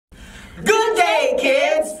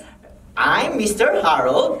I'm Mr.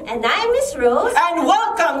 Harold. And I'm Miss Rose. And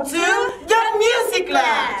welcome to the music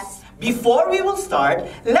class. Before we will start,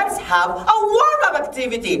 let's have a warm-up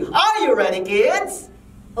activity. Are you ready, kids?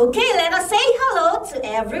 Okay, let us say hello to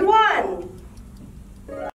everyone.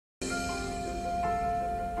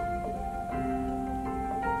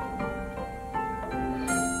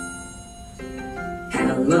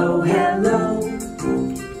 Hello, hello.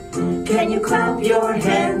 Can you clap your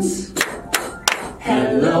hands?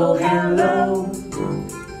 Hello, hello.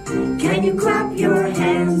 Can you clap your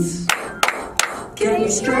hands? Can you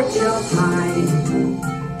stretch up high?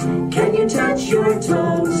 Can you touch your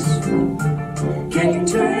toes? Can you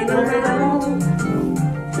turn around?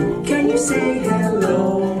 Can you say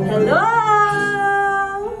hello? Hello.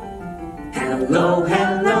 Hello,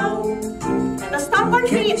 hello. Let us stomp our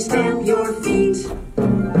Can you feet. stamp your feet?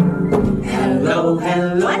 Hello,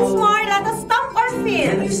 hello. Once more, let us stomp our Can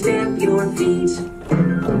feet. you stamp your feet?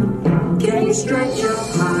 Can you stretch up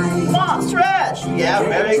high? Come on, stretch. Yeah, Can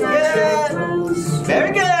very you touch your good. toes?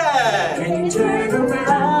 Very good. Can you turn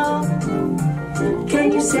around?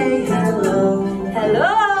 Can you say hello?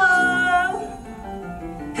 Hello.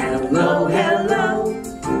 Hello, hello.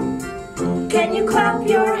 Can you clap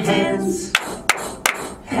your hands?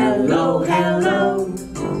 Hello, hello.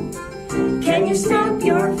 Can you stamp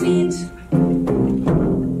your feet?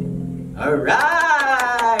 All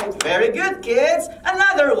right. Very good, kids.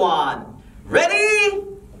 Another one. Ready?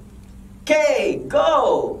 Okay,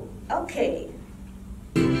 go. Okay.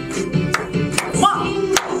 Come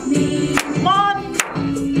on. Come on.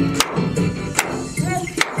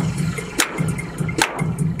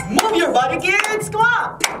 Move your body, kids. Come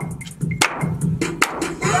on.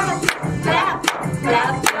 Clap,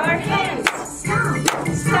 clap your hands. Stomp,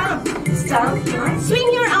 stomp, stomp your. Swing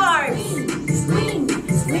your arms. Swing,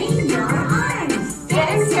 swing your arms.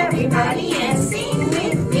 Dance, everybody, and sing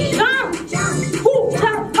with me. Jump, Jump Ooh,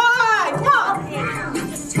 jump high. Come on. down.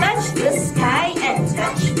 touch the sky and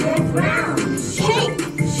touch the ground. Shake,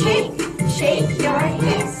 shake, shake your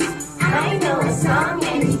hips. I know a song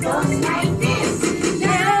and it goes like this.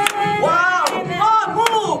 Wow. Come on,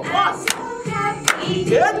 move. Come I'm on. so happy.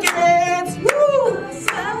 Good, kids. Woo.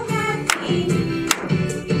 So happy.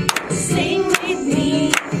 Sing with me.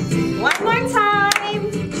 One more time.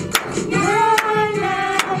 La, la, la.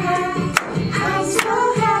 I'm so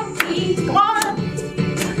happy. Come on.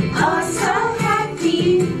 Oh, so happy.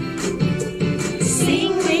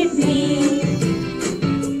 Sing with me.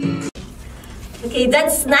 Okay,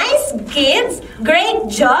 that's nice, kids. Great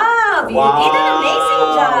job. You did an amazing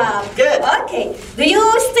job. Good. Okay, do you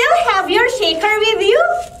still have your shaker with you?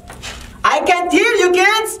 I can't hear you,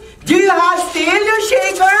 kids. Do you have still your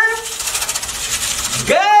shaker?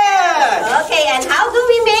 Good. Okay, and how do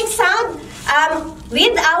we make sound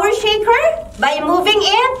with our shaker? By moving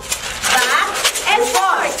it back and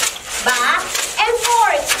forth, back and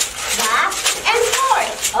forth, back and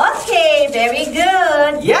forth. Okay, very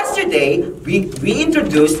good. Yesterday, we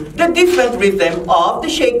introduced the different rhythm of the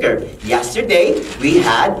shaker. Yesterday, we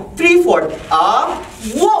had 3/4 of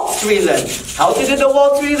waltz rhythm. How to do the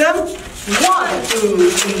waltz rhythm? 1,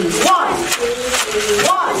 2, 3, 1.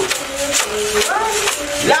 1.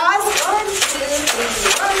 Last.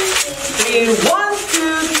 3, 1,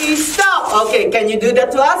 2, 3, stop. Okay, can you do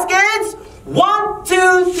that to us, kids? 1,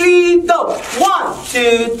 2, 3, go. 1,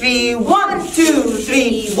 2, 3, 1, 2,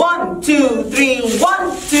 3, 1, 2, 3,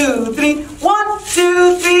 1, 2, 3, 1,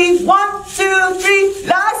 2, 3, 1, 2, 3.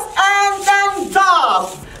 Last and then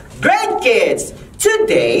stop. Great, kids.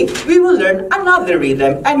 Today, we will learn another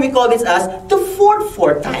rhythm and we call this as the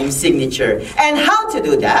 4/4 time signature. And how to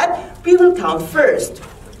do that? We will count first.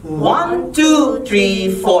 1, 2, 3,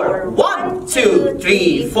 4. 1, 2,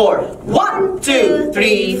 3, 4. 1, 2,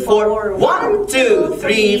 3, 4. 1, 2,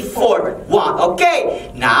 3, 4. 1. Okay,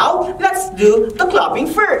 now let's do the clapping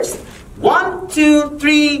first. 1, 2,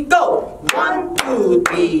 3, go. 1, 2,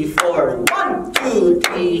 3, 4. 1, 2,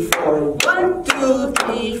 3, 4. 1, 2,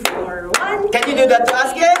 3, 4. 1. Can you do that to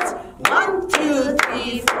us, kids? 1, 2,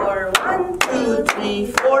 3, 4. 1, 2, 3,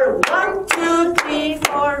 4. 1, 2, 3,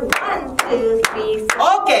 4. 1, 2, 3, 4.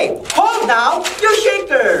 Okay, hold now your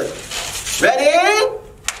shaker. Ready?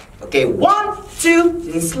 Okay, 1, 2,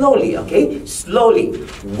 and slowly, okay? Slowly.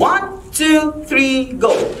 1, 2, 3,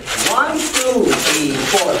 go. 1, 2, 3,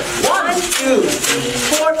 4. 1, 2, 3,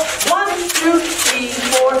 4. 1, 2, 3,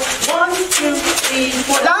 4. 1, 2, 3,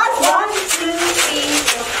 4. Last 1, 2, 3,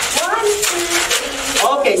 4. 1, 2,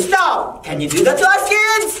 3. Okay, stop. Can you do that to us,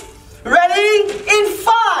 kids? Ready? In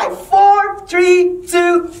 5, 4, 3,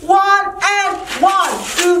 2, 1, and 1,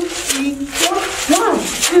 2, 3, 4. 1,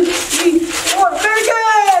 2, 3, 4. Very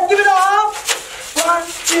good. Give it up. 1,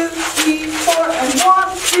 2, 3,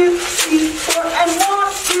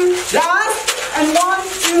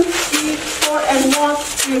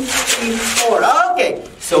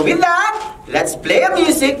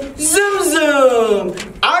 music, zoom zoom.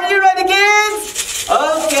 Are you ready, kids?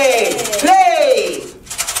 Okay, play.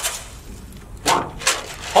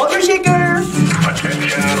 Hold your shaker.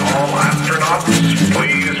 Attention all astronauts,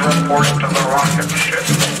 please report to the rocket ship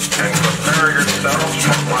and prepare yourselves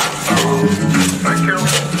for blast off. Thank you.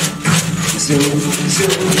 Zoom,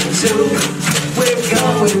 zoom, zoom. We're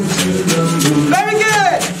going to the moon. Very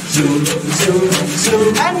good. Zoom, zoom,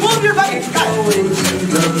 zoom. And move your body. Going to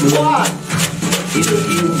the moon. One. If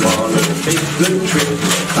you wanna take the trip,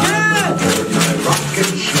 Good. aboard my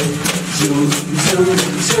rocket ship. Zoom, zoom,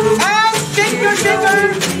 zoom. And shake your shaker.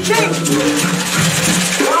 Shake.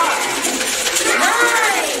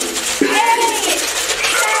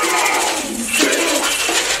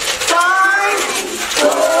 5,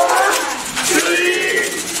 4, 3,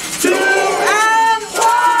 2, and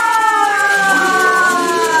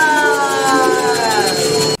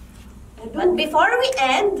 1. But before we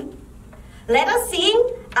end, let us sing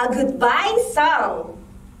a goodbye song.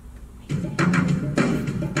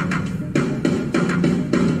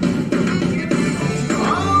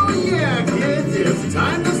 Oh yeah, kids, it's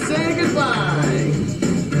time to say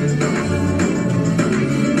goodbye.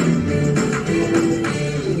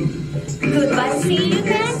 Goodbye, see you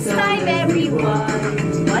next time,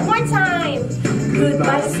 everyone. One more time.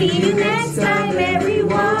 Goodbye, see you next time,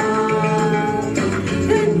 everyone.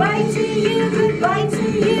 Goodbye to you, goodbye to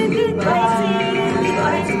you, goodbye to you,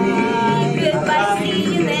 goodbye to you. Goodbye,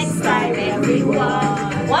 see you next time,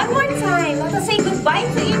 everyone. One more time. Let us say goodbye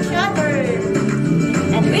to each other.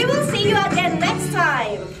 And we will see you again next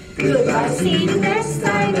time. Goodbye, see you next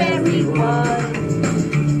time, everyone.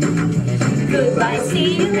 Goodbye,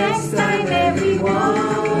 see you next time,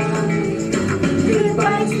 everyone.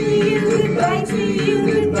 Goodbye to you, goodbye to you,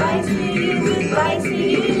 goodbye to you, goodbye to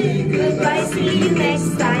you. Goodbye, see you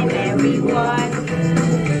next time, everyone.